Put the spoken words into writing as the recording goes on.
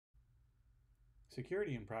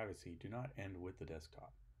Security and privacy do not end with the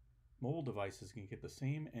desktop. Mobile devices can get the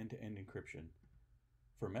same end-to-end encryption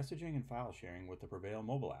for messaging and file sharing with the PreVeil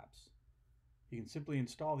mobile apps. You can simply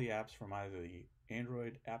install the apps from either the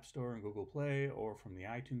Android App Store and Google Play or from the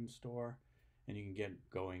iTunes Store, and you can get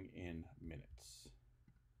going in minutes.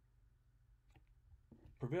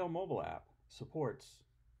 PreVeil mobile app supports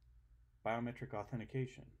biometric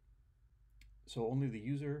authentication, so only the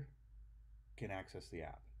user can access the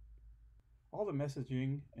app. All the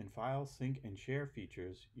messaging and file sync and share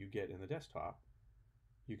features you get in the desktop,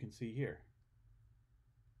 you can see here.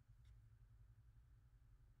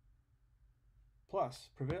 Plus,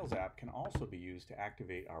 PreVeil's app can also be used to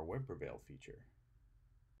activate our Web PreVeil feature.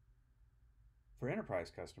 For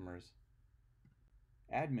enterprise customers,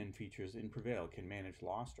 admin features in PreVeil can manage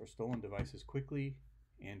lost or stolen devices quickly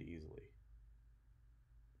and easily.